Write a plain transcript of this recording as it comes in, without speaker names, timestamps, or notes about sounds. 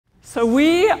So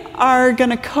we are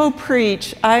going to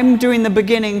co-preach. I'm doing the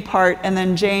beginning part, and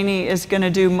then Janie is going to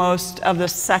do most of the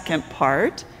second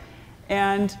part.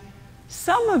 And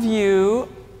some of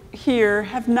you here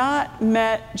have not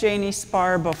met Janie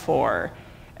Spar before.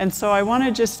 And so I want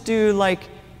to just do like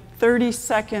 30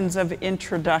 seconds of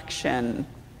introduction,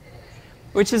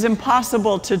 which is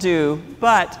impossible to do.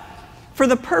 But for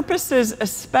the purposes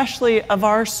especially of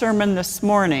our sermon this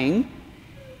morning,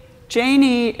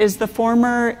 Janie is the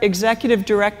former executive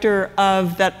director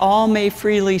of That All May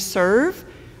Freely Serve,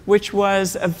 which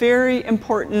was a very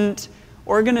important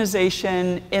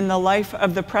organization in the life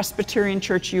of the Presbyterian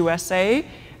Church USA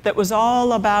that was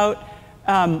all about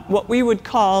what we would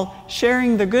call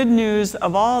sharing the good news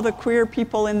of all the queer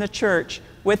people in the church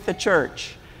with the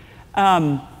church.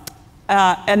 And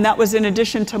that was in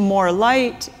addition to More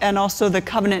Light and also the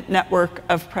Covenant Network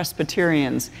of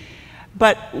Presbyterians.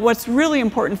 But what's really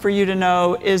important for you to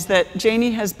know is that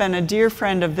Janie has been a dear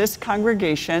friend of this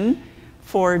congregation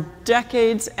for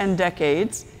decades and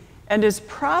decades, and is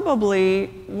probably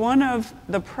one of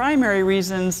the primary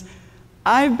reasons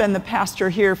I've been the pastor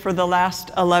here for the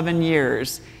last 11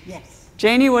 years. Yes.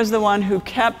 Janie was the one who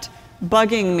kept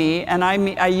bugging me, and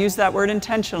I use that word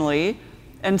intentionally,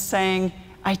 and saying,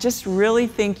 I just really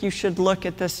think you should look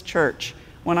at this church,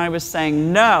 when I was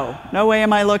saying, no way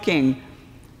am I looking.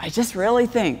 I just really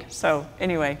think. So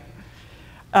anyway,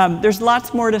 there's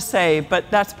lots more to say, but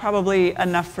that's probably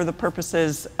enough for the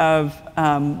purposes of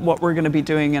what we're going to be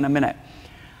doing in a minute.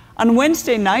 On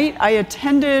Wednesday night, I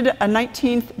attended a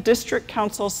 19th District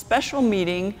Council special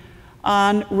meeting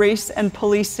on race and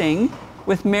policing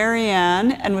with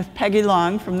Marianne and with Peggy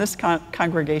Long from this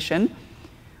congregation.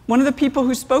 One of the people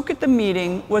who spoke at the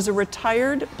meeting was a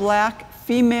retired black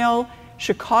female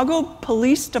Chicago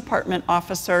Police Department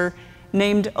officer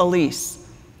named Elise.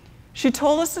 She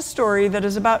told us a story that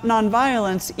is about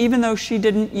nonviolence, even though she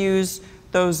didn't use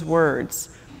those words.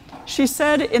 She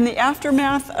said in the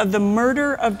aftermath of the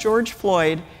murder of George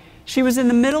Floyd, she was in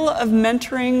the middle of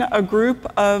mentoring a group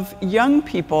of young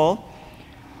people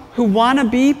who want to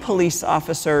be police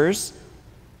officers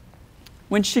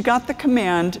when she got the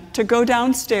command to go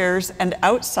downstairs and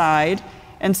outside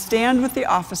and stand with the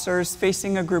officers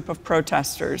facing a group of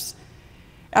protesters.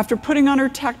 After putting on her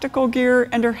tactical gear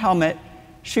and her helmet,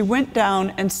 she went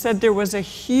down and said there was a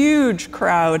huge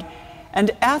crowd,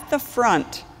 and at the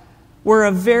front were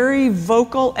a very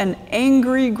vocal and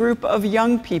angry group of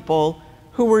young people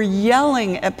who were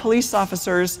yelling at police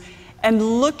officers and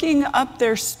looking up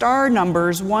their star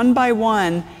numbers one by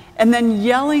one, and then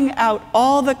yelling out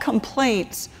all the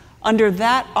complaints under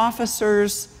that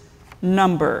officer's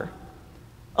number.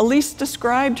 Elise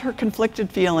described her conflicted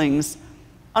feelings.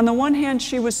 On the one hand,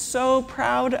 she was so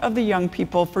proud of the young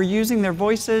people for using their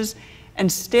voices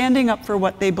and standing up for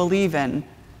what they believe in.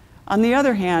 On the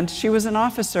other hand, she was an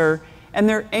officer, and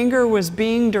their anger was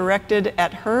being directed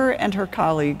at her and her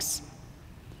colleagues.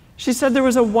 She said there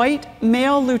was a white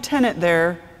male lieutenant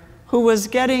there who was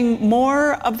getting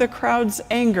more of the crowd's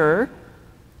anger,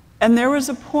 and there was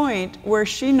a point where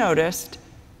she noticed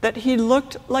that he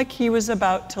looked like he was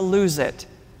about to lose it.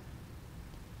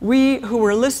 We who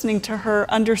were listening to her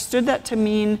understood that to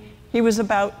mean he was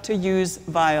about to use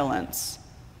violence.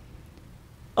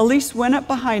 Elise went up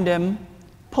behind him,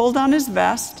 pulled on his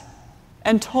vest,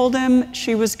 and told him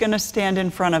she was going to stand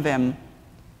in front of him.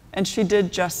 And she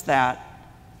did just that.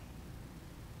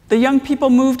 The young people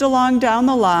moved along down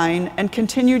the line and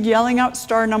continued yelling out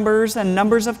star numbers and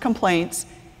numbers of complaints,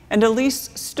 and Elise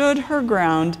stood her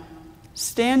ground,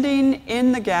 standing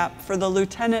in the gap for the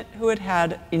lieutenant who had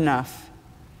had enough.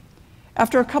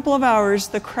 After a couple of hours,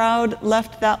 the crowd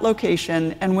left that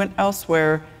location and went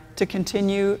elsewhere to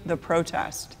continue the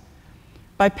protest.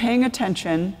 By paying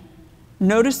attention,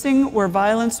 noticing where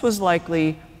violence was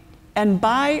likely, and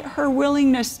by her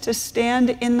willingness to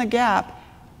stand in the gap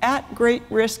at great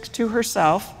risk to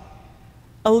herself,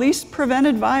 Elise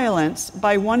prevented violence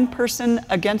by one person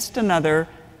against another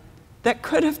that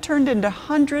could have turned into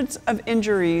hundreds of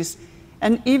injuries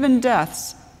and even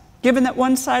deaths, given that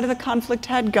one side of the conflict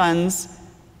had guns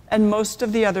and most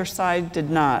of the other side did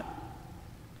not.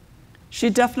 She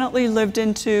definitely lived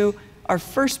into our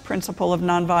first principle of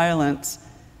nonviolence.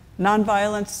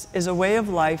 Nonviolence is a way of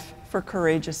life for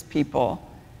courageous people.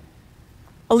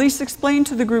 Elise explained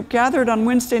to the group gathered on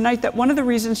Wednesday night that one of the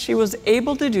reasons she was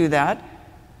able to do that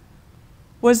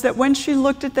was that when she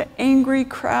looked at the angry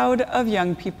crowd of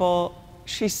young people,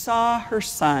 she saw her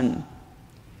son.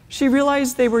 She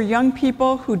realized they were young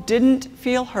people who didn't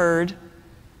feel heard,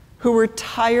 who were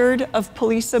tired of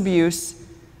police abuse,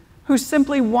 who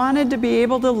simply wanted to be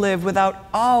able to live without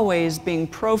always being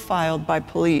profiled by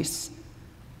police.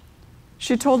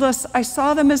 She told us, "I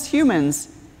saw them as humans,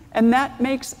 and that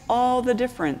makes all the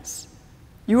difference.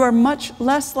 You are much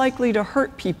less likely to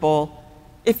hurt people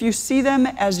if you see them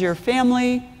as your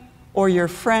family or your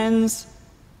friends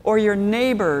or your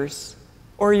neighbors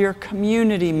or your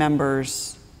community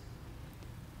members."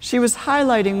 She was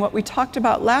highlighting what we talked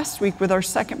about last week with our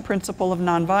second principle of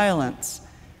nonviolence.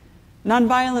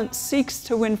 Nonviolence seeks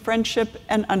to win friendship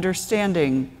and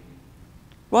understanding.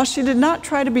 While she did not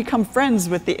try to become friends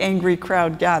with the angry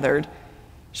crowd gathered,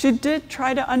 she did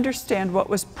try to understand what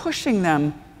was pushing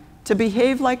them to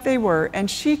behave like they were,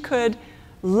 and she could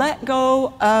let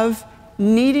go of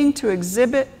needing to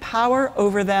exhibit power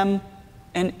over them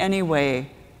in any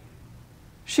way.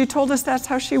 She told us that's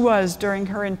how she was during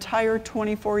her entire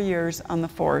 24 years on the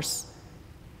force.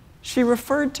 She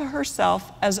referred to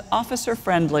herself as officer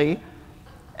friendly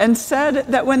and said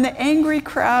that when the angry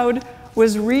crowd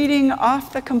was reading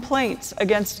off the complaints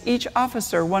against each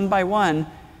officer one by one,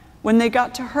 when they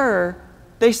got to her,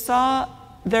 they saw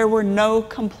there were no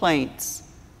complaints.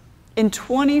 In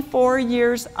 24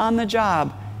 years on the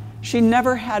job, she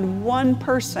never had one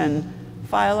person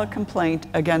file a complaint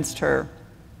against her.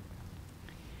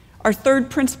 Our third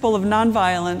principle of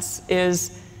nonviolence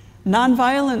is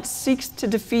nonviolence seeks to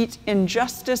defeat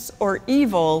injustice or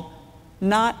evil,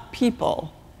 not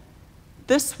people.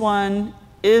 This one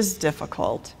is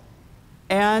difficult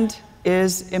and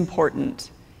is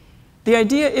important. The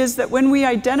idea is that when we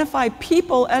identify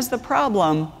people as the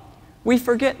problem, we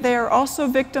forget they are also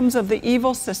victims of the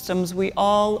evil systems we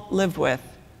all live with.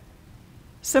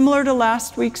 Similar to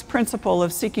last week's principle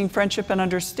of seeking friendship and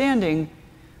understanding,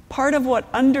 part of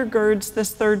what undergirds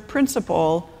this third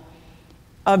principle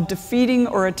of defeating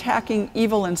or attacking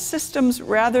evil in systems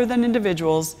rather than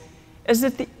individuals is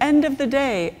at the end of the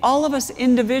day, all of us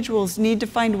individuals need to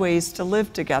find ways to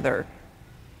live together.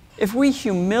 If we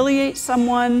humiliate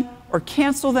someone or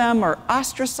cancel them or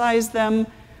ostracize them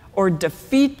or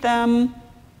defeat them,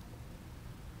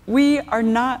 we are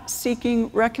not seeking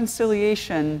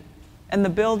reconciliation and the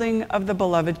building of the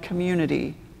beloved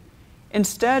community.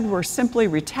 Instead, we're simply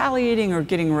retaliating or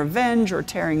getting revenge or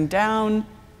tearing down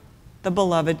the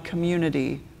beloved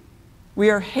community. We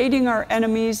are hating our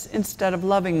enemies instead of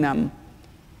loving them.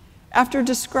 After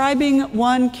describing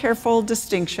one careful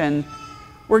distinction,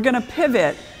 we're going to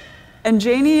pivot, and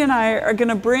Janie and I are going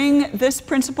to bring this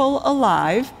principle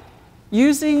alive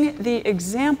using the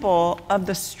example of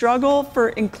the struggle for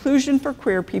inclusion for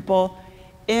queer people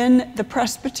in the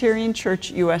Presbyterian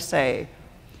Church USA.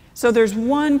 So there's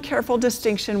one careful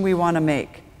distinction we want to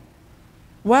make.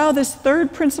 While this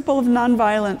third principle of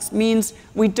nonviolence means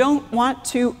we don't want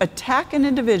to attack an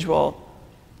individual,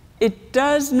 it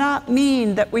does not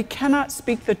mean that we cannot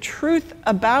speak the truth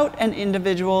about an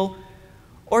individual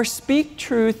or speak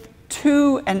truth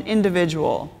to an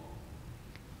individual.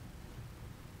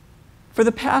 For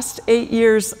the past 8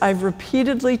 years, I've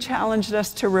repeatedly challenged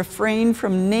us to refrain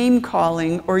from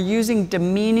name-calling or using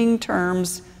demeaning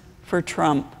terms for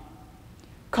Trump.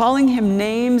 Calling him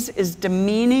names is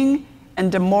demeaning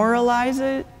and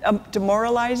demoralizing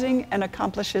and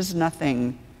accomplishes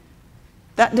nothing.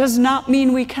 That does not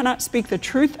mean we cannot speak the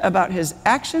truth about his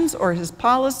actions or his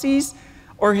policies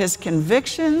or his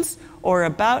convictions or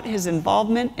about his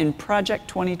involvement in Project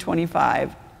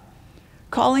 2025.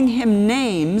 Calling him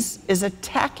names is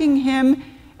attacking him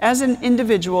as an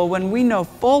individual when we know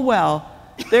full well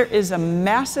there is a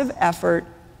massive effort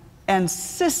and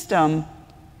system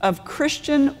of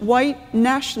Christian white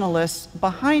nationalists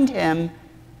behind him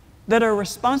that are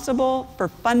responsible for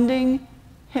funding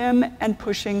him and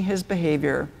pushing his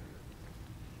behavior.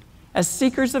 As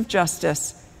seekers of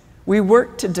justice, we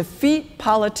work to defeat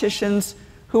politicians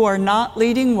who are not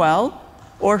leading well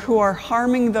or who are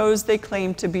harming those they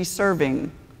claim to be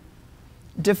serving.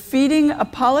 Defeating a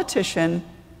politician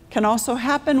can also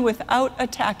happen without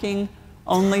attacking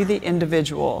only the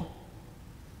individual.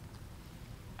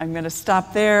 I'm going to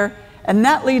stop there, and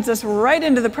that leads us right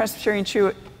into the Presbyterian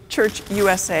Church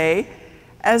USA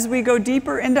as we go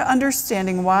deeper into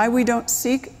understanding why we don't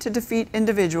seek to defeat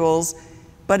individuals,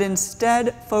 but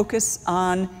instead focus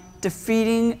on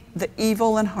defeating the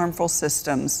evil and harmful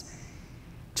systems.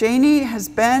 Janie has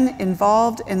been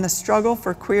involved in the struggle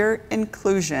for queer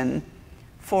inclusion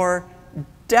for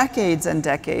decades and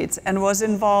decades, and was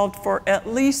involved for at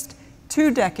least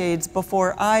 2 decades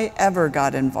before I ever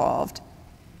got involved.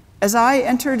 As I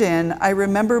entered in, I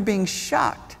remember being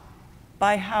shocked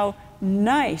by how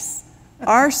nice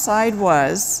our side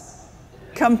was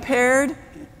compared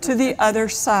to the other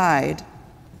side.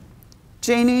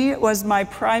 Janie was my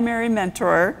primary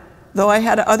mentor, though I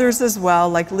had others as well,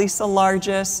 like Lisa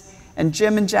Largis and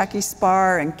Jim and Jackie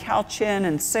Spar, and Cal Chin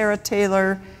and Sarah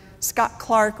Taylor, Scott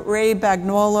Clark, Ray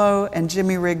Bagnuolo, and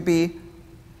Jimmy Rigby,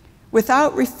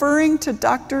 without referring to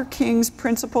Dr. King's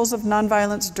principles of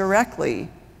nonviolence directly,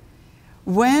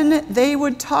 when they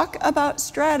would talk about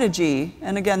strategy,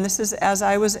 and again, this is as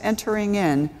I was entering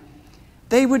in,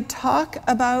 they would talk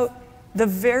about the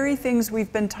very things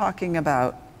we've been talking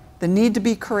about: the need to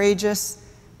be courageous,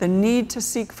 the need to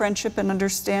seek friendship and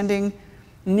understanding,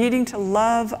 needing to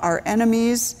love our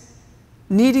enemies,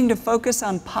 needing to focus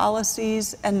on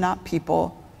policies and not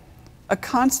people. A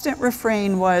constant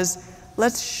refrain was,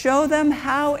 let's show them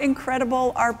how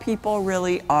incredible our people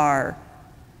really are.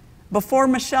 Before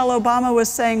Michelle Obama was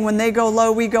saying, when they go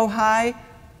low, we go high,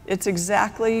 it's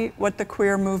exactly what the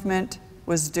queer movement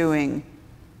was doing.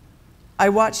 I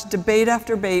watched debate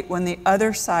after debate when the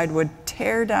other side would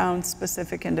tear down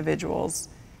specific individuals.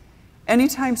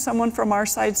 Anytime someone from our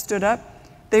side stood up,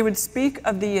 they would speak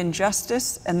of the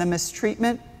injustice and the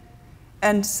mistreatment,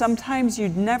 and sometimes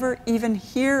you'd never even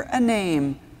hear a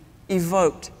name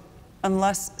evoked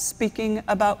unless speaking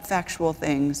about factual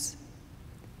things.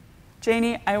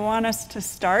 Janie, I want us to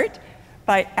start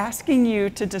by asking you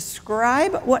to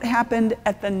describe what happened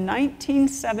at the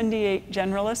 1978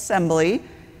 General Assembly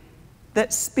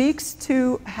that speaks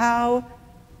to how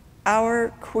our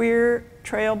queer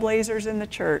trailblazers in the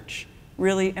church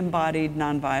really embodied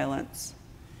nonviolence.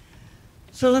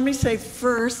 So let me say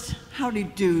first, howdy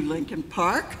do, Lincoln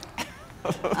Park.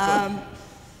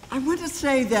 I want to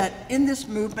say that in this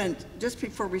movement, just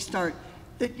before we start,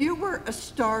 that you were a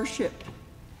starship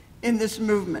in this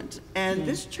movement. And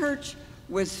this church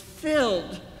was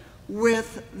filled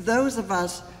with those of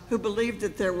us who believed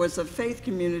that there was a faith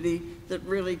community that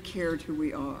really cared who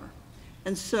we are.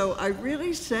 And so I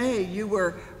really say you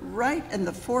were right in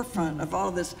the forefront of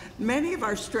all this. Many of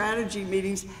our strategy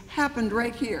meetings happened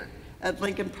right here at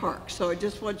Lincoln Park. So I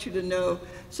just want you to know,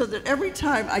 so that every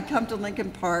time I come to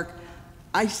Lincoln Park,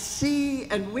 I see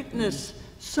and witness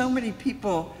so many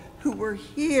people who were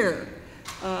here,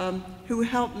 who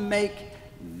helped make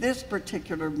this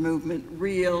particular movement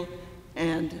real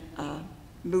and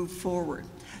move forward.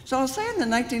 So I'll say in the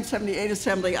 1978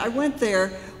 Assembly, I went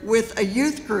there with a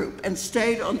youth group and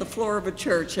stayed on the floor of a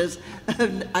church.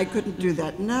 I couldn't do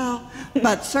that now,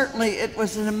 but certainly it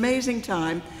was an amazing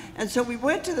time. And so we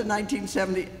went to the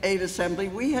 1978 Assembly.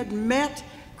 We had met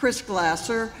Chris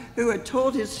Glasser, who had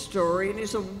told his story, and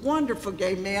he's a wonderful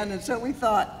gay man, and so we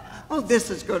thought, oh, this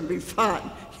is going to be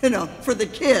fun, you know, for the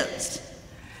kids.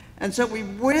 And so we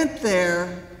went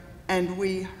there, and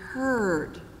we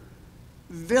heard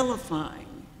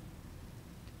vilifying,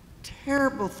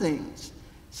 terrible things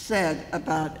said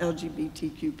about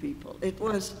LGBTQ people. It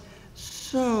was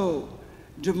so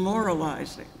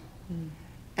demoralizing.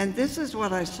 And this is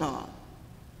what I saw.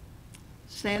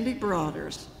 Sandy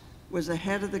Broaders was the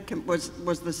head of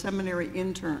was the seminary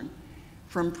intern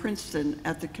from Princeton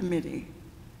at the committee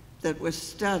that was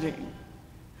studying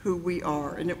who we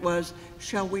are. And it was,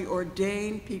 shall we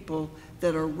ordain people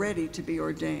that are ready to be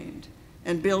ordained?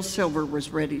 And Bill Silver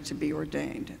was ready to be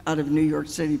ordained out of New York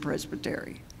City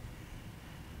Presbyterian.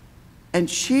 And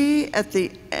she, at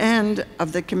the end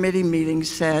of the committee meeting,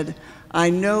 said, I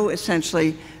know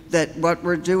essentially that what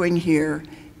we're doing here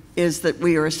is that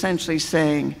we are essentially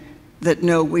saying that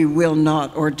no, we will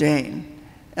not ordain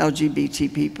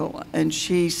LGBT people. And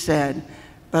she said,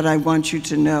 but I want you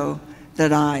to know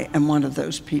that I am one of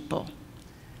those people.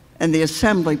 And the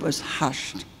assembly was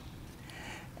hushed.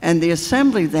 And the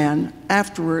assembly then,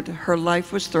 afterward, her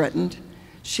life was threatened.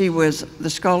 The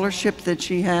scholarship that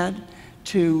she had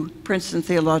to Princeton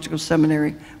Theological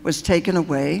Seminary was taken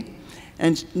away,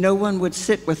 and no one would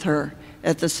sit with her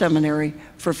at the seminary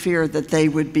for fear that they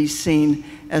would be seen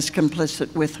as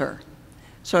complicit with her.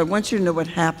 So I want you to know what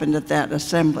happened at that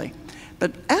assembly.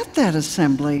 But at that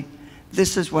assembly,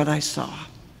 this is what I saw.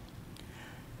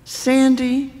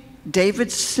 Sandy,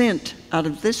 David Sint out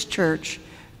of this church,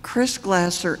 Chris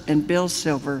Glasser and Bill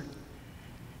Silver,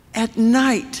 at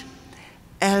night,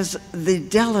 as the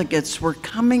delegates were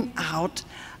coming out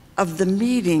of the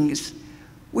meetings,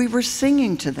 we were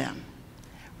singing to them.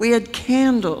 We had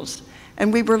candles,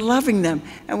 and we were loving them.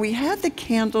 And we had the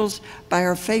candles by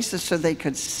our faces so they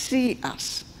could see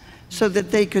us, so that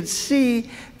they could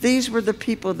see these were the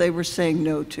people they were saying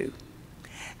no to.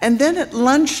 And then at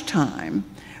lunchtime,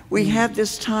 we had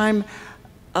this time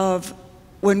of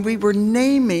when we were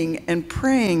naming and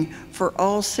praying for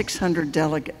all 600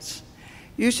 delegates.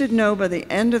 You should know by the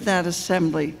end of that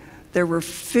assembly, there were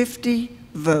 50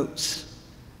 votes.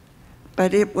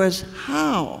 But it was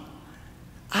how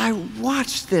I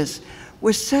watched this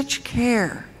with such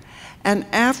care And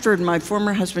after my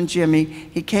former husband, Jimmy,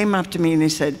 he came up to me and he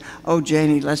said, "Oh,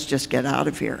 Janie, let's just get out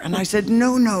of here." And I said,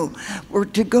 no, we're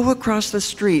to go across the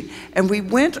street. And we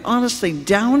went, honestly,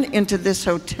 down into this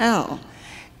hotel.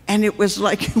 And it was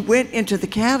like we went into the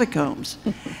catacombs.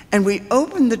 And we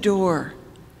opened the door.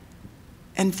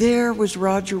 And there was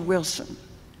Roger Wilson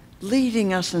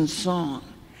leading us in song.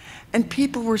 And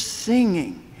people were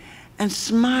singing and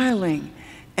smiling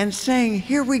and saying,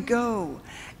 "Here we go."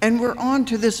 And we're on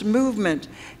to this movement.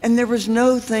 And there was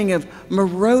no thing of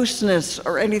moroseness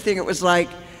or anything. It was like,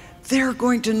 they're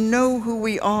going to know who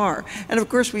we are. And of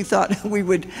course we thought we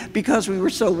would, because we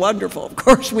were so wonderful, of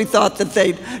course we thought that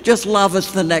they'd just love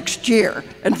us the next year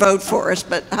and vote for us.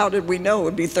 But how did we know it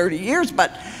would be 30 years?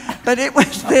 But it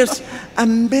was this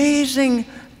amazing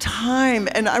time.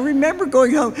 And I remember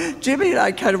going home, Jimmy and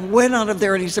I kind of went out of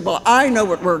there and he said, "Well, I know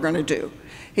what we're going to do."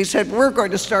 He said, "We're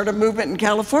going to start a movement in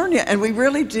California." And we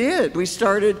really did. We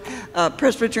started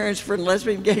Presbyterians for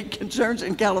Lesbian Gay Concerns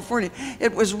in California.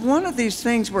 It was one of these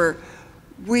things where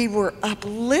we were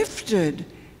uplifted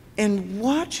in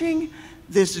watching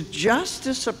this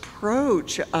justice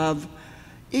approach of,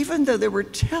 even though they were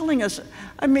telling us,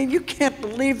 I mean, you can't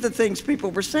believe the things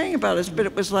people were saying about us, but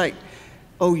it was like,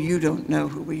 "Oh, you don't know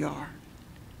who we are.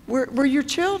 We're your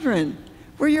children.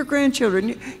 We're your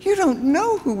grandchildren. You don't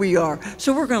know who we are,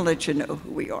 so we're going to let you know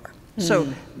who we are." So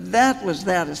that was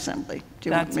that assembly. Do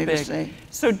you want me to say?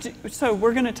 So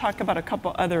we're going to talk about a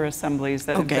couple other assemblies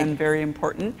that have been very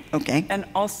important. Okay. And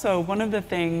also, one of the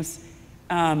things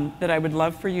that I would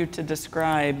love for you to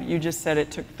describe, you just said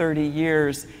it took 30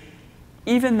 years.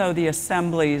 Even though the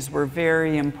assemblies were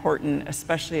very important,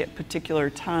 especially at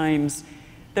particular times,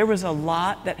 there was a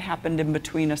lot that happened in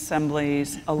between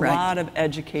assemblies, a lot of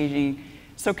educating.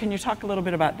 So can you talk a little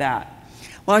bit about that?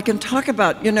 Well, I can talk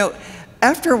about,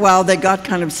 after a while they got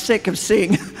kind of sick of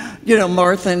seeing,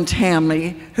 Martha and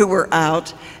Tammy, who were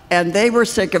out, and they were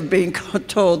sick of being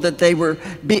told that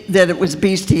that it was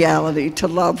bestiality to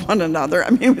love one another. I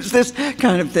mean, it was this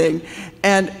kind of thing.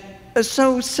 And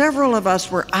so several of us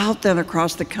were out then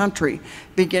across the country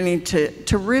beginning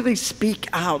to really speak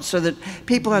out so that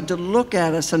people had to look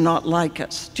at us and not like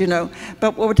us,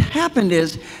 But what happened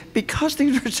is, because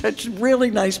these were such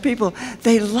really nice people,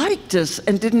 they liked us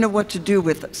and didn't know what to do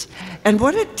with us. And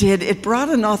what it did, it brought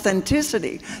an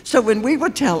authenticity. So when we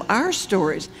would tell our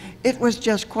stories, it was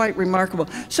just quite remarkable.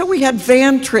 So we had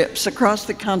van trips across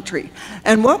the country.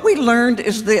 And what we learned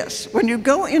is this: when you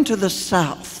go into the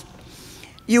South,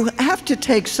 you have to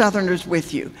take Southerners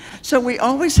with you. So we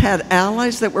always had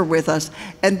allies that were with us,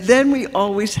 and then we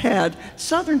always had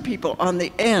Southern people on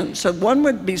the end. So one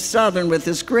would be Southern with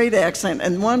this great accent,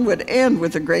 and one would end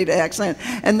with a great accent,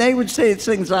 and they would say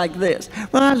things like this: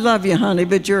 "Well, I love you, honey,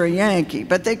 but you're a Yankee."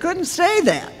 But they couldn't say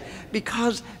that,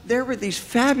 because there were these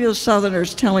fabulous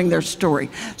Southerners telling their story.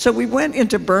 So we went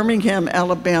into Birmingham,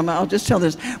 Alabama. I'll just tell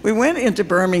this. We went into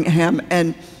Birmingham,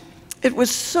 and it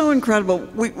was so incredible.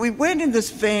 We went in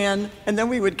this van, and then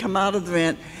we would come out of the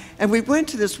van, and we went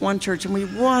to this one church, and we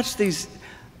watched these.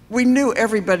 We knew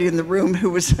everybody in the room who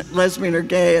was lesbian or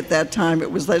gay at that time.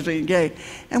 It was lesbian and gay.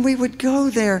 And we would go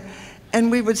there,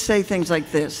 and we would say things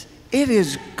like this: "It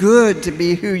is good to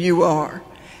be who you are.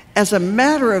 As a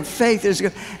matter of faith, it's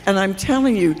good." And I'm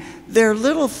telling you, their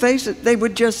little faces, they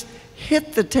would just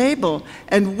hit the table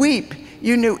and weep.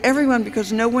 You knew everyone,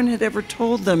 because no one had ever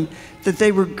told them that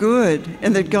they were good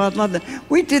and that God loved them.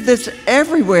 We did this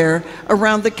everywhere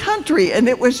around the country, and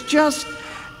it was just,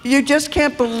 you just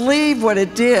can't believe what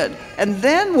it did. And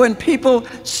then when people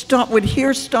stop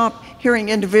hearing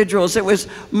individuals, it was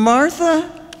Martha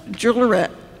Gillette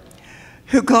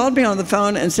who called me on the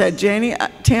phone and said, "Janie,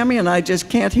 Tammy and I just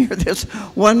can't hear this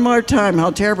one more time, how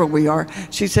terrible we are."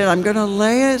 She said, "I'm going to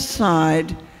lay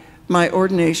aside my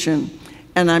ordination,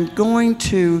 and I'm going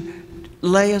to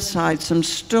lay aside some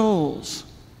stoles."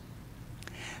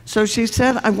 So she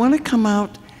said, "I want to come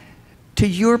out to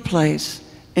your place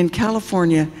in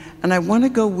California, and I want to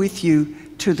go with you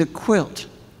to the quilt.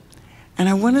 And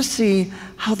I want to see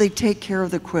how they take care of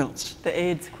the quilts." The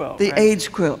AIDS quilt. The AIDS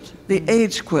quilt. The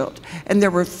AIDS quilt. And there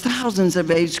were thousands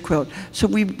of AIDS quilt. So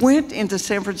we went into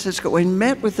San Francisco and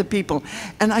met with the people.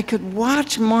 And I could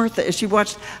watch Martha as she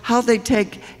watched how they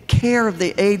take care of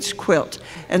the AIDS quilt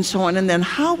and so on. And then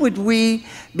how would we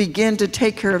begin to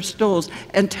take care of stoles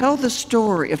and tell the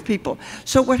story of people.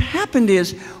 So what happened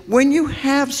is, when you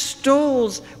have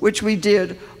stoles, which we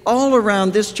did all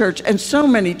around this church and so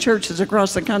many churches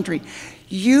across the country,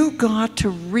 you got to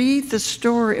read the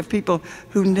story of people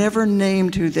who never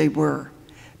named who they were,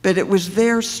 but it was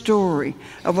their story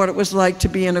of what it was like to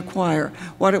be in a choir,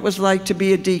 what it was like to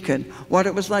be a deacon, what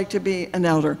it was like to be an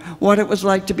elder, what it was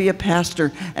like to be a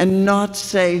pastor and not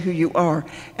say who you are.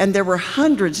 And there were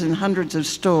hundreds and hundreds of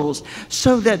stoles,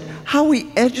 so that how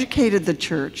we educated the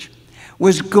church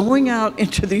was going out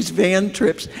into these van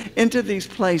trips, into these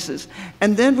places.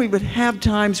 And then we would have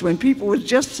times when people would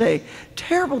just say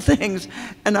terrible things,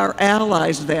 and our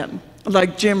allies then,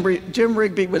 like Jim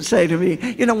Rigby would say to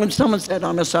me, you know, when someone said,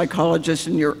 I'm a psychologist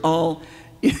and you're all,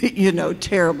 you know,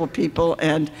 terrible people,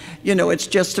 and, you know, it's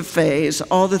just a phase,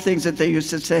 all the things that they used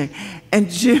to say.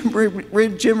 And Jim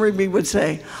Rigby would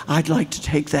say, I'd like to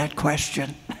take that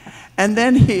question. And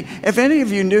then if any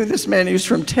of you knew this man, he was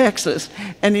from Texas,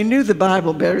 and he knew the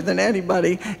Bible better than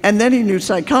anybody, and then he knew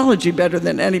psychology better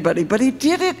than anybody, but he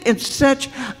did it in such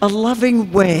a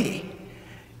loving way,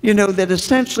 you know, that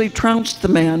essentially trounced the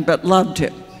man but loved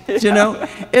him. You know,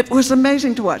 it was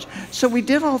amazing to watch. So we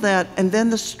did all that, and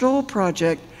then the Stole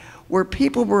Project, where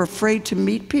people were afraid to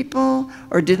meet people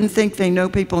or didn't think they know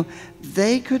people,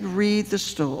 they could read the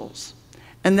stoles.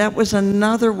 And that was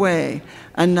another way,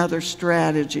 another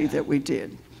strategy that we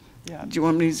did. Yeah. Do you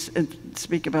want me to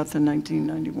speak about the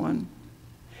 1991?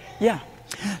 Yeah.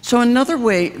 So another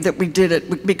way that we did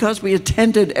it, because we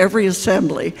attended every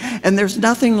assembly, and there's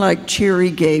nothing like cheery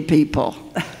gay people.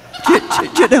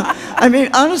 You know, I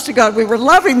mean, honest to God, we were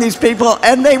loving these people,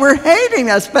 and they were hating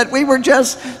us, but we were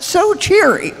just so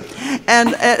cheery.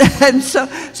 And so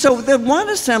the one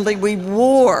assembly we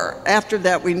wore, after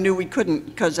that we knew we couldn't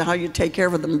because of how you take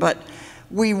care of them, but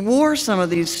we wore some of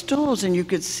these stoles, and you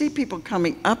could see people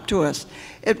coming up to us.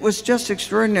 It was just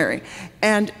extraordinary.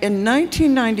 And in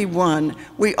 1991,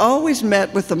 we always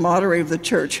met with the moderator of the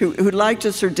church who liked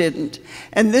us or didn't.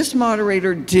 And this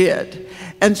moderator did.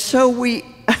 And so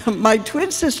my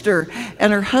twin sister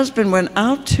and her husband went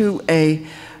out to a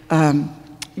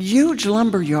huge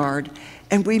lumber yard,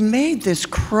 and we made this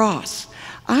cross.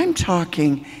 I'm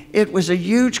talking, it was a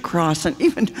huge cross, and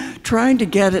even trying to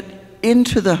get it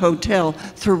into the hotel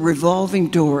through revolving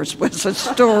doors was a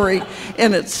story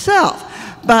in itself.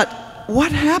 But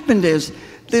what happened is,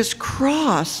 this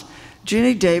cross,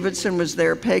 Ginny Davidson was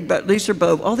there, Peg, but Lisa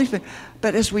Bove, all these people.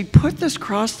 But as we put this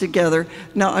cross together,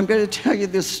 now I'm going to tell you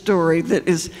this story that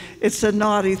it's a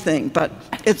naughty thing, but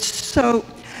it's so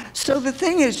the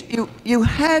thing is, you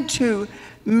had to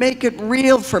make it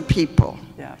real for people.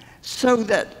 Yeah. So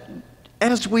that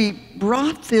as we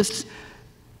brought this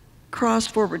cross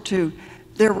forward too,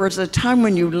 there was a time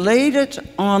when you laid it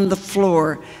on the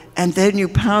floor and then you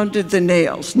pounded the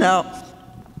nails. Now,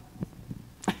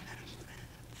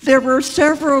 there were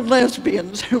several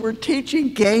lesbians who were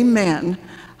teaching gay men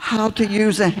how to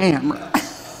use a hammer.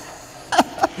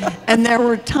 And there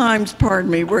were times,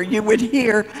 pardon me, where you would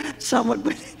hear someone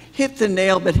would hit the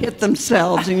nail but hit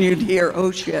themselves, and you'd hear, oh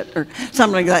shit, or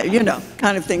something like that, you know,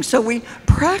 kind of thing. So we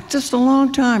practiced a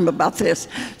long time about this.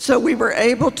 So we were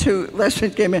able to,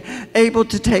 lesbian gay men, able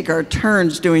to take our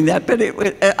turns doing that. But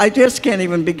I just can't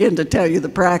even begin to tell you the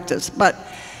practice. But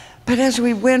as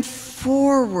we went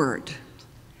forward,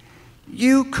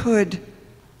 you could,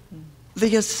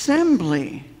 the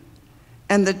assembly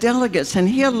and the delegates, and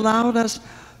he allowed us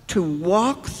to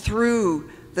walk through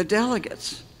the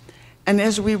delegates. And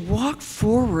as we walked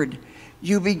forward,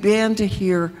 you began to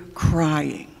hear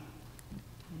crying.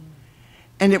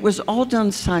 And it was all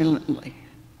done silently.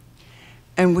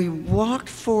 And we walked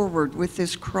forward with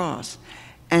this cross,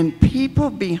 and people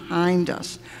behind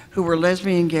us who were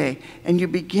lesbian gay, and you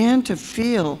began to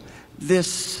feel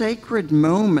this sacred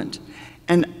moment.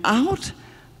 And out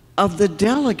of the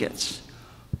delegates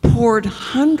poured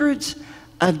hundreds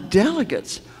of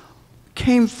delegates,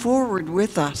 came forward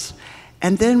with us.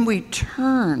 And then we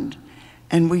turned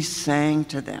and we sang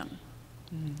to them.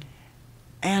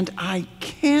 And I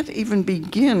can't even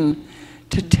begin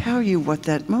to tell you what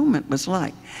that moment was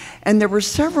like. And there were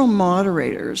several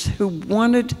moderators who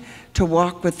wanted to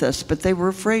walk with us, but they were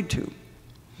afraid to.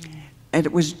 And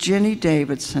it was Ginny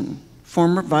Davidson,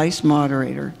 former vice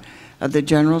moderator of the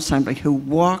General Assembly, who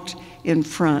walked in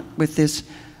front with this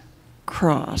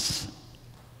cross.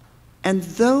 And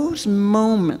those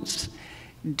moments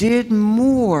did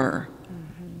more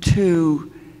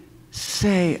to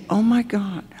say, oh my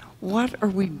God, what are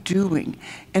we doing?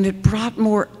 And it brought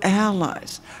more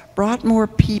allies, brought more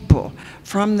people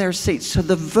from their seats. So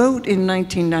the vote in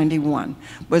 1991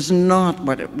 was not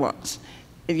what it was,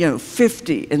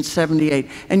 50 and 78.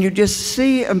 And you just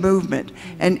see a movement.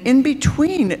 And in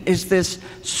between is this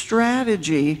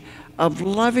strategy of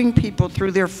loving people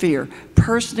through their fear,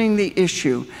 personing the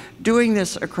issue, doing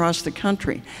this across the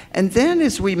country. And then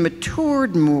as we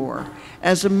matured more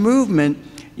as a movement,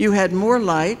 You had more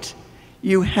light.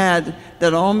 You had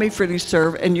that all may freely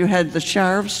serve, and you had the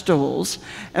shower of stoles.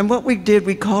 And what we did,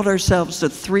 we called ourselves the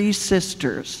Three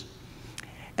Sisters.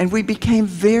 And we became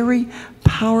very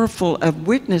powerful of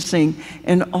witnessing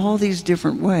in all these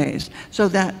different ways. So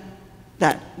that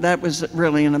was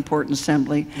really an important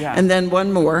assembly. Yeah. And then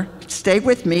one more. Stay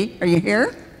with me. Are you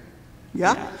here?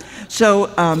 Yeah. So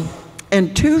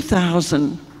in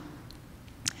 2000,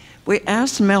 we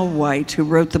asked Mel White, who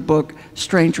wrote the book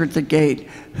Stranger at the Gate,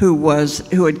 who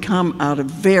had come out of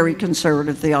very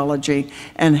conservative theology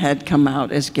and had come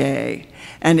out as gay.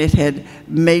 And it had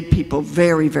made people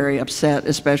very, very upset,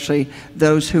 especially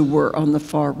those who were on the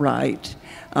far right,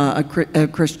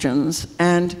 Christians.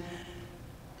 And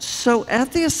so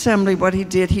at the assembly, what he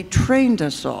did, he trained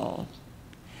us all.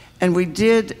 And we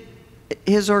did,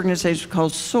 his organization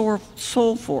called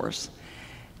Soul Force.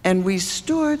 And we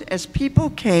stood as people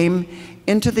came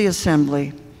into the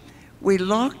assembly. We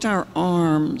locked our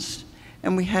arms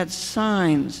and we had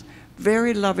signs,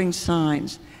 very loving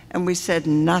signs, and we said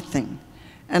nothing.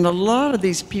 And a lot of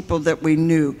these people that we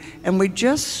knew, and we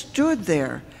just stood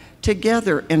there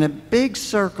together in a big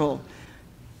circle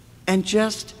and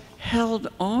just held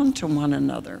on to one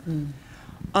another.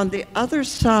 On the other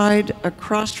side,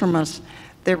 across from us,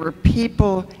 there were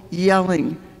people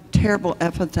yelling terrible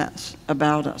epithets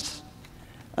about us,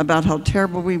 about how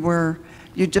terrible we were.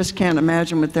 You just can't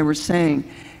imagine what they were saying.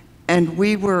 And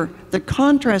we were, the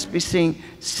contrast between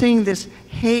seeing this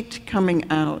hate coming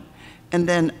out and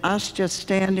then us just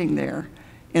standing there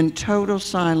in total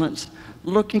silence,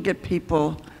 looking at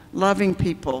people, loving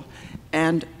people,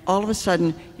 and all of a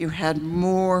sudden you had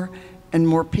more and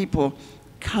more people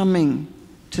coming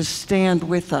to stand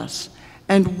with us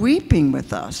and weeping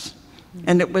with us.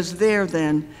 And it was there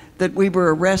then that we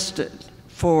were arrested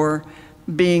for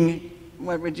being,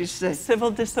 what would you say? Civil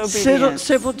disobedience.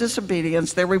 Civil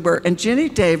disobedience, there we were. And Jenny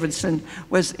Davidson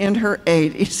was in her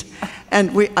 80s,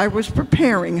 and I was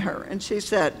preparing her, and she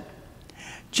said,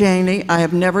 Janie, I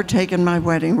have never taken my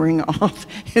wedding ring off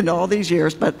in all these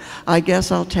years, but I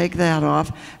guess I'll take that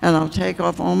off, and I'll take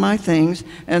off all my things,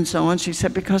 and so on. She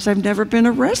said, because I've never been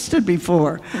arrested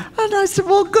before. And I said,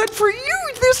 well, good for you.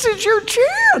 This is your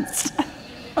chance.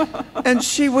 And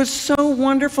she was so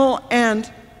wonderful.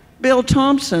 And Bill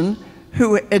Thompson,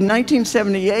 who in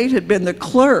 1978 had been the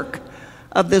clerk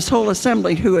of this whole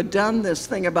assembly, who had done this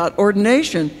thing about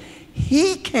ordination,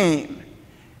 he came.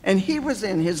 And he was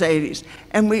in his 80s,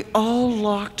 and we all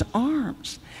locked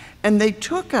arms. And they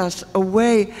took us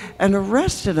away and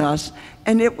arrested us,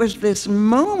 and it was this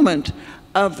moment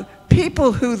of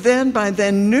people who by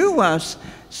then knew us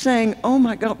saying, oh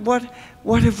my God,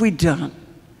 what have we done?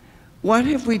 What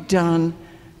have we done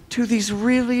to these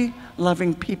really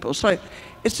loving people? So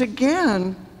it's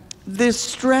again, this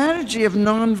strategy of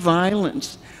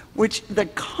nonviolence, which the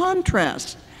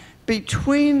contrast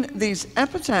between these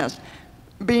epithets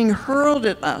being hurled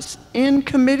at us in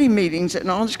committee meetings and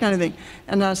all this kind of thing,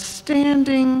 and us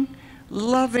standing,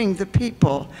 loving the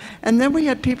people. And then we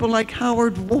had people like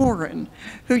Howard Warren,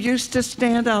 who used to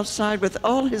stand outside with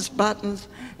all his buttons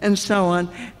and so on,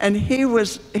 and he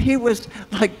was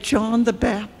like John the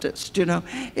Baptist, you know.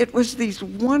 It was these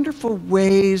wonderful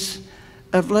ways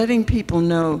of letting people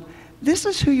know, this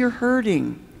is who you're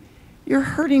hurting. You're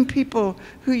hurting people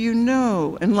who you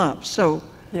know and love. So,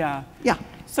 yeah.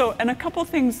 So, and a couple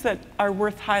things that are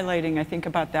worth highlighting, I think,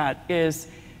 about that is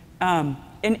in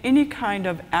any kind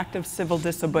of act of civil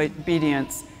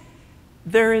disobedience,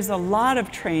 there is a lot of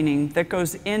training that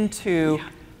goes into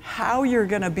how you're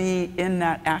going to be in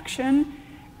that action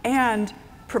and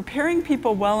preparing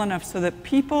people well enough so that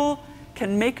people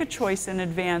can make a choice in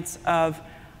advance of,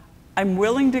 I'm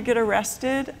willing to get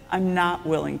arrested, I'm not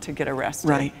willing to get arrested.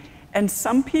 Right. And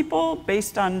some people,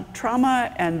 based on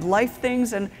trauma and life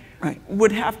things, and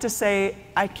would have to say,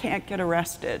 I can't get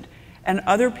arrested. And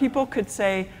other people could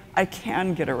say, I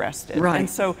can get arrested. Right. And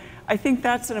so I think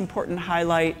that's an important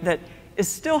highlight that is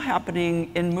still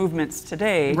happening in movements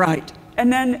today. Right.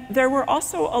 And then there were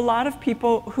also a lot of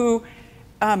people who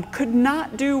could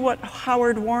not do what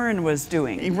Howard Warren was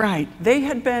doing. Right. They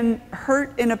had been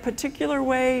hurt in a particular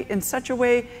way, in such a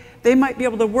way, they might be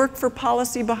able to work for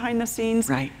policy behind the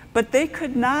scenes, but they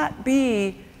could not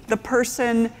be the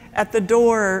person at the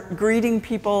door greeting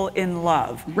people in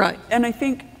love. Right. And I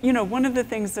think, you know, one of the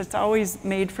things that's always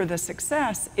made for the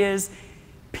success is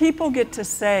people get to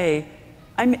say,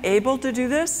 I'm able to do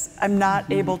this, I'm not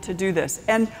able to do this.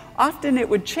 And often it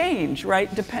would change,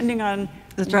 right, depending on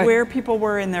where people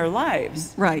were in their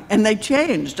lives. Right, and they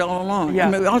changed all along. Yeah.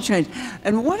 I mean, we all changed.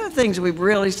 And one of the things we've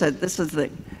really said, this is the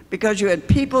thing, because you had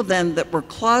people then that were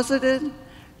closeted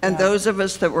and those of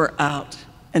us that were out.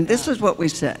 And this is what we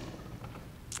said.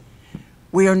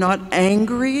 We are not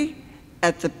angry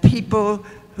at the people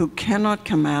who cannot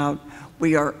come out.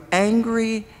 We are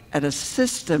angry at a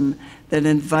system that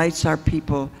invites our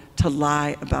people to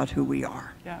lie about who we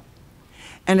are. Yeah.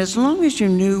 And as long as you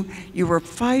knew you were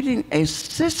fighting a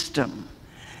system,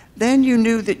 then you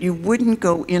knew that you wouldn't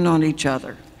go in on each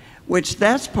other, which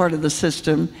that's part of the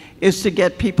system, is to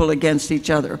get people against each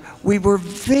other. We were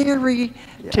very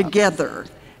together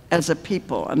as a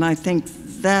people, and I think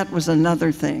that was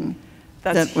another thing.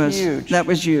 That's huge. That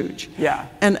was huge. Yeah.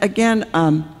 And again,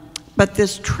 but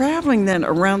this traveling then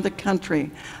around the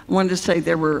country, I wanted to say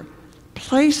there were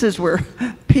places where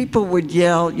people would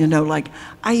yell, you know, like,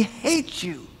 I hate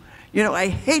you. You know, I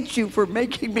hate you for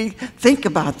making me think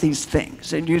about these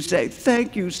things. And you say,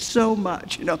 thank you so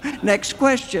much. You know, next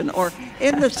question. Or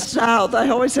in the South, I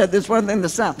always had this one thing in the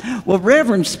South. Well,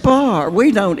 Reverend Spar,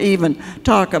 we don't even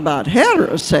talk about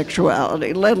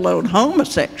heterosexuality, let alone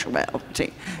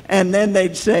homosexuality. And then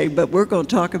they'd say, but we're going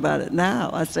to talk about it now.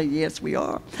 I say, yes, we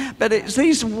are. But it's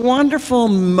these wonderful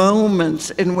moments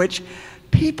in which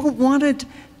people wanted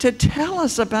to tell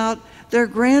us about their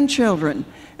grandchildren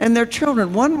and their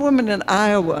children. One woman in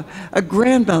Iowa, a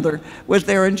grandmother, was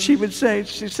there, and she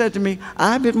said to me,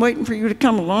 I've been waiting for you to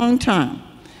come a long time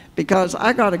because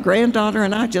I got a granddaughter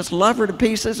and I just love her to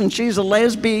pieces, and she's a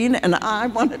lesbian, and I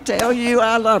want to tell you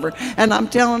I love her. And I'm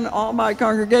telling all my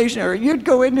congregation, or you'd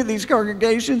go into these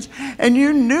congregations and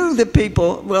you knew the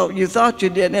people, well, you thought you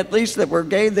did, at least that were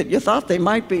gay, that you thought they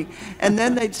might be. And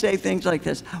then they'd say things like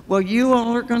this, well, you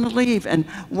all are going to leave, and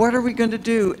what are we going to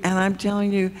do? And I'm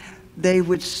telling you, they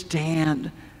would stand.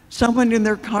 Someone in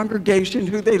their congregation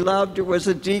who they loved or was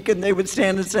a deacon, they would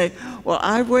stand and say, well,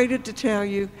 I've waited to tell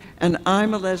you, and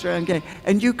I'm a lesbian, I'm gay.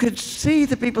 And you could see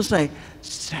the people say,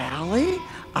 Sally?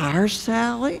 Our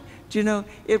Sally? Do you know,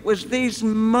 it was these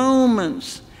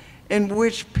moments in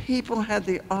which people had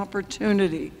the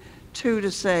opportunity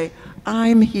to say,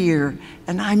 I'm here,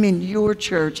 and I'm in your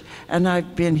church, and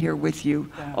I've been here with you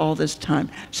all this time.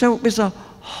 So it was a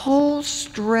whole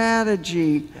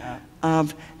strategy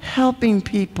of helping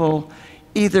people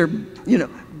either, you know,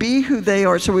 be who they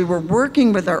are. So we were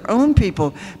working with our own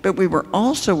people, but we were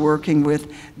also working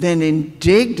with then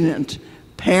indignant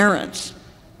parents.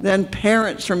 Then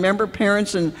parents, remember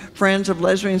parents and friends of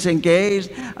lesbians and gays?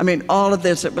 I mean, all of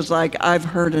this, it was like, I've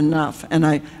heard enough.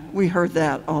 And we heard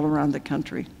that all around the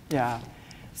country. Yeah.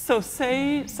 So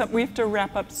we have to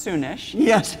wrap up soonish.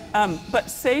 Yes. But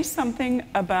say something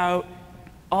about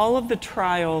all of the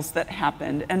trials that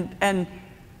happened, and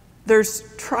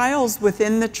there's trials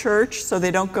within the church, so they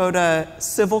don't go to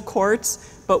civil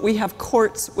courts, but we have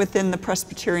courts within the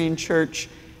Presbyterian Church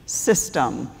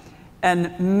system,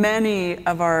 and many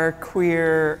of our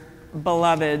queer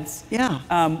beloveds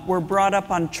were brought up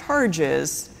on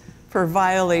charges for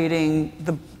violating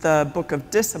the book of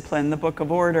discipline, the book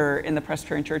of order in the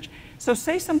Presbyterian Church. So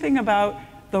say something about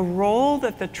the role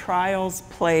that the trials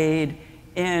played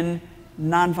in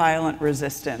nonviolent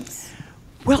resistance.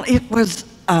 Well, it was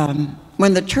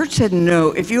when the church said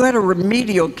no, if you had a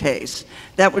remedial case,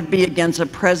 that would be against a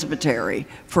presbytery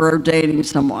for ordaining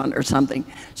someone or something.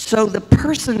 So the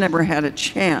person never had a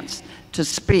chance to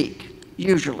speak,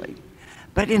 usually.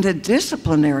 But in a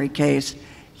disciplinary case,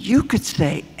 you could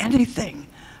say anything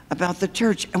about the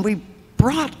church. And we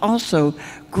brought also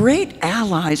great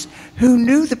allies who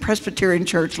knew the Presbyterian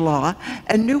Church law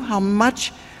and knew how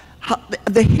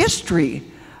the history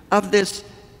of this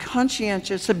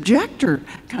conscientious objector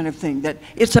kind of thing, that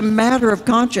it's a matter of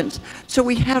conscience. So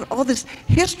we had all this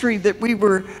history that we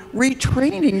were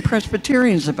retraining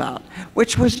Presbyterians about,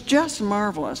 which was just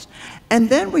marvelous. And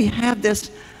then we had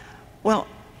this, well,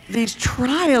 these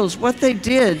trials. What they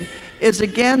did is,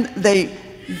 again, they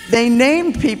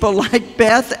named people like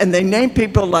Beth, and they named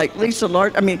people like Lisa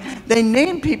Lart. I mean, they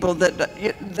named people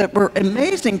that were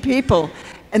amazing people.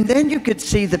 And then you could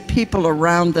see the people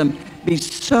around them be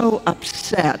so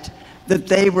upset that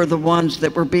they were the ones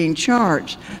that were being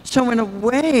charged. So in a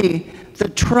way, the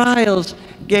trials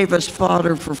gave us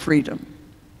fodder for freedom.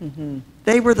 Mm-hmm.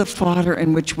 They were the fodder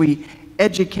in which we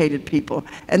educated people.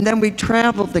 And then we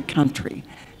traveled the country,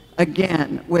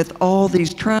 again, with all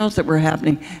these trials that were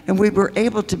happening. And we were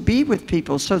able to be with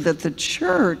people so that the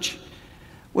church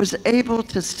was able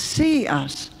to see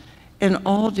us in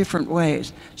all different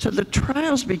ways. So the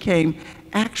trials became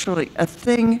actually a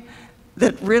thing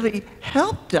that really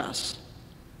helped us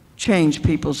change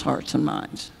people's hearts and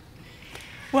minds.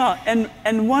 Well,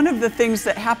 and one of the things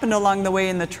that happened along the way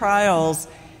in the trials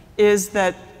is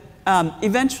that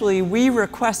eventually we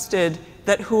requested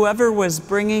that whoever was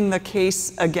bringing the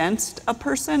case against a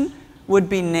person would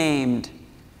be named.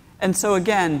 And so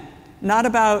again, not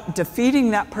about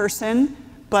defeating that person,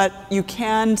 but you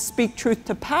can speak truth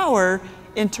to power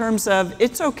in terms of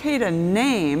it's okay to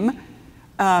name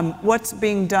what's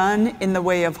being done in the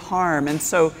way of harm. And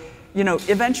so, you know,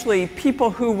 eventually people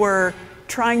who were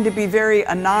trying to be very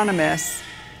anonymous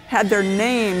had their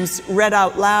names read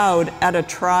out loud at a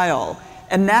trial.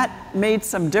 And that made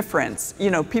some difference.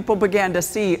 You know, people began to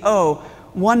see, oh,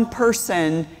 one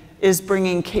person is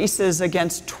bringing cases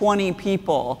against 20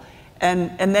 people.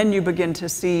 And then you begin to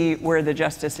see where the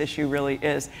justice issue really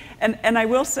is. And I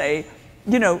will say,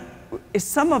 you know,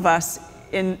 some of us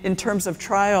in terms of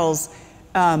trials,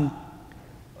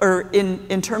 or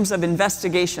in terms of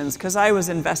investigations, because I was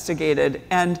investigated,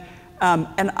 and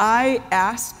I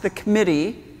asked the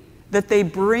committee that they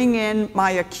bring in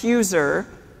my accuser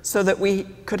so that we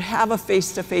could have a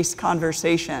face-to-face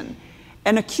conversation.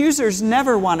 And accusers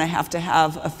never want to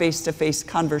have a face-to-face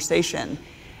conversation.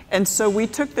 And so we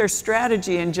took their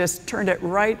strategy and just turned it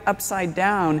right upside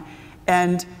down,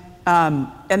 and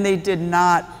they did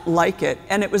not like it.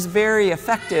 And it was very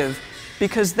effective,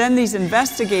 because then these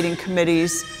investigating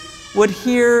committees would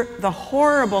hear the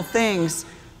horrible things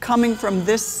coming from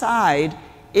this side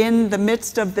in the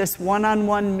midst of this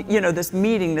one-on-one, you know, this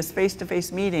meeting, this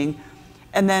face-to-face meeting,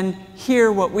 and then hear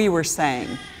what we were saying,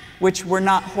 which were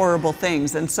not horrible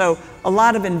things. And so a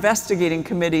lot of investigating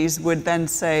committees would then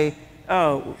say,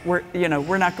 oh,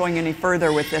 we're not going any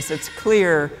further with this. It's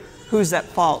clear who's at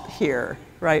fault here,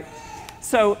 right?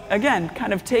 So again,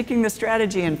 kind of taking the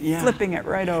strategy and flipping it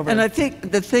right over. And I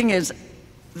think the thing is,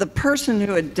 the person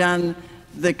who had done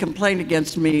the complaint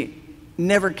against me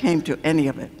never came to any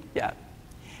of it. Yeah.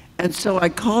 And so I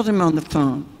called him on the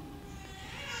phone,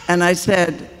 and I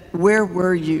said, where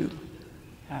were you?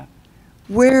 Yeah.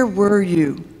 Where were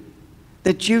you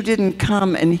that you didn't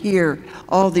come and hear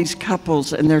all these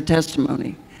couples and their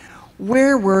testimony?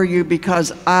 Where were you?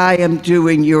 Because I am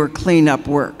doing your cleanup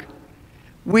work.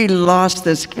 We lost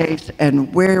this case,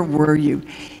 and where were you?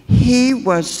 He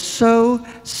was so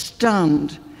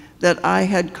stunned that I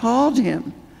had called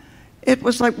him. It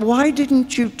was like, why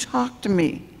didn't you talk to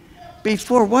me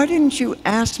before? Why didn't you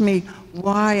ask me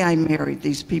why I married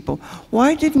these people?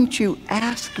 Why didn't you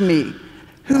ask me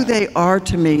who they are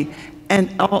to me?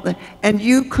 And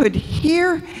you could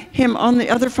hear him on the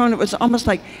other phone. It was almost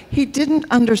like he didn't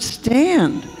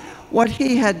understand what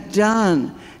he had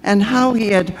done and how he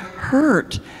had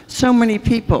hurt so many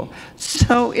people.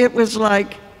 So it was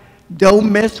like,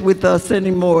 don't mess with us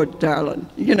anymore, darling,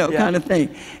 you know, kind of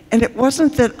thing. And it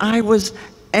wasn't that I was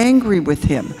angry with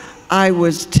him. I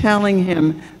was telling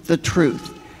him the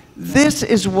truth. This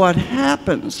is what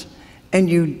happens, and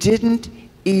you didn't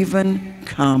even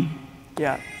come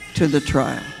to the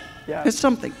trial. It's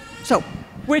something. So,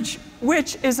 which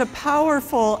is a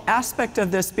powerful aspect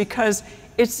of this, because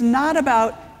it's not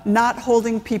about not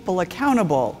holding people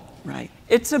accountable. Right.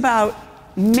 It's about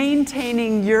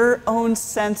maintaining your own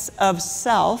sense of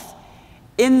self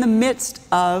in the midst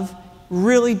of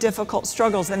really difficult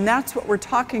struggles. And that's what we're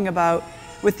talking about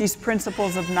with these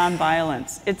principles of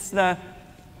nonviolence. It's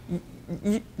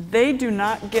they do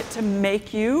not get to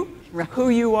make you who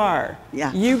you are.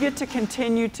 Yeah. You get to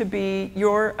continue to be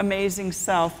your amazing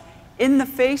self in the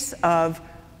face of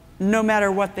no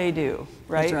matter what they do,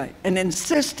 right? That's right. And in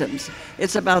systems,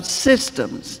 it's about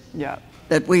systems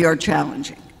that we are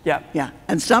challenging. Yeah. Yeah.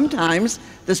 And sometimes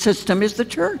the system is the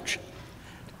church.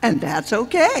 And that's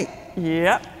okay.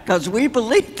 Yeah. Because we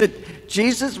believe that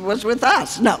Jesus was with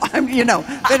us. No, you know,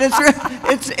 but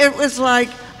it was like,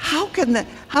 how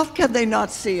can they not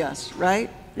see us,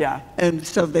 right? Yeah. And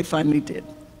so they finally did.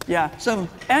 Yeah. So,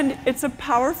 and it's a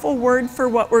powerful word for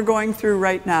what we're going through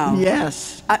right now.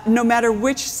 Yes. No matter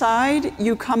which side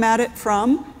you come at it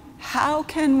from, how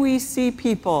can we see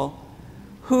people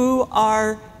who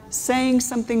are saying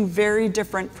something very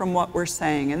different from what we're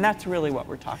saying? And that's really what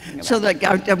we're talking about. So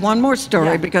I have one more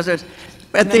story, because at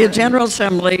the General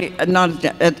Assembly,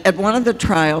 at one of the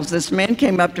trials, this man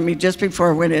came up to me just before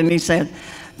I went in, and he said,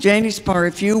 Janie Spar,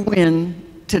 if you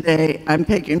win today, I'm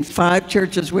taking 5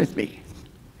 churches with me.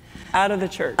 Out of the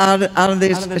church. Out of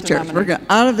the church. We're going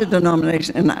out of the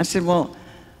denomination. And I said, well,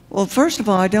 first of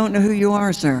all, I don't know who you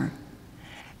are, sir.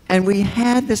 And we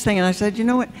had this thing, and I said, you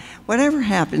know what? Whatever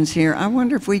happens here, I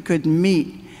wonder if we could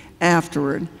meet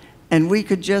afterward, and we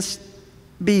could just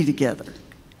be together.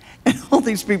 And all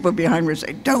these people behind me were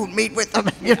saying, don't meet with them.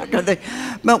 You know,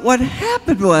 but what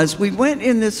happened was, we went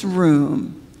in this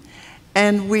room,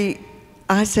 and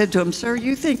I said to him, sir,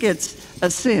 you think it's a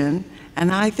sin,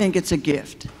 and I think it's a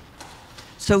gift.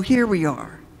 So here we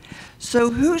are. So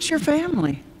who's your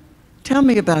family? Tell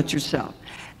me about yourself.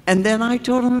 And then I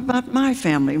told him about my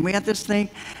family, and we had this thing,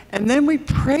 and then we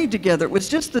prayed together. It was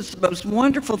just this most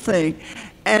wonderful thing.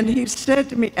 And he said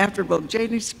to me after, well,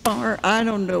 J.D. Spar, I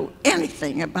don't know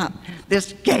anything about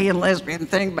this gay and lesbian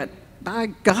thing, but by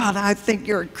God, I think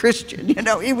you're a Christian. You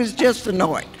know, he was just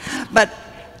annoyed. But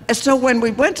so when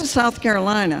we went to South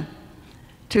Carolina,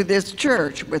 to this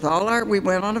church with we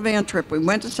went on a van trip, we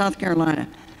went to South Carolina,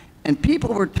 and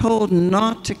people were told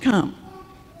not to come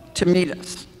to meet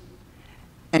us.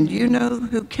 And you know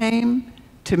who came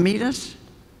to meet us?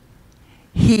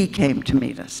 He came to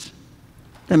meet us,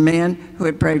 the man who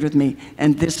had prayed with me.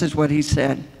 And this is what he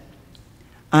said: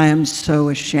 I am so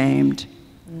ashamed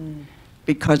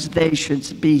because they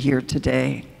should be here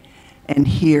today and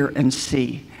hear and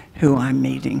see who I'm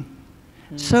meeting.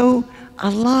 So a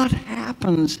lot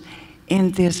happens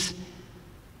in this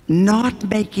not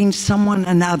making someone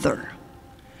another.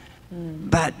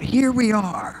 But here we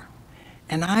are.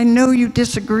 And I know you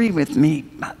disagree with me,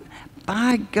 but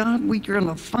by God, we're going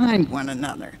to find one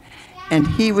another. And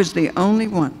he was the only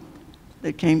one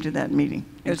that came to that meeting.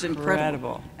 It was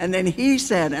incredible. And then he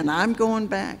said, and I'm going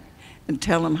back and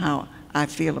tell him how I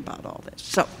feel about all this.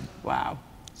 So, wow.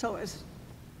 So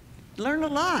learn a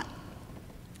lot.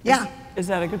 Yeah. Is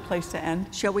that a good place to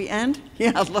end? Shall we end?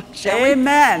 Yeah, look, shall we?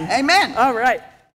 Amen. Amen. All right.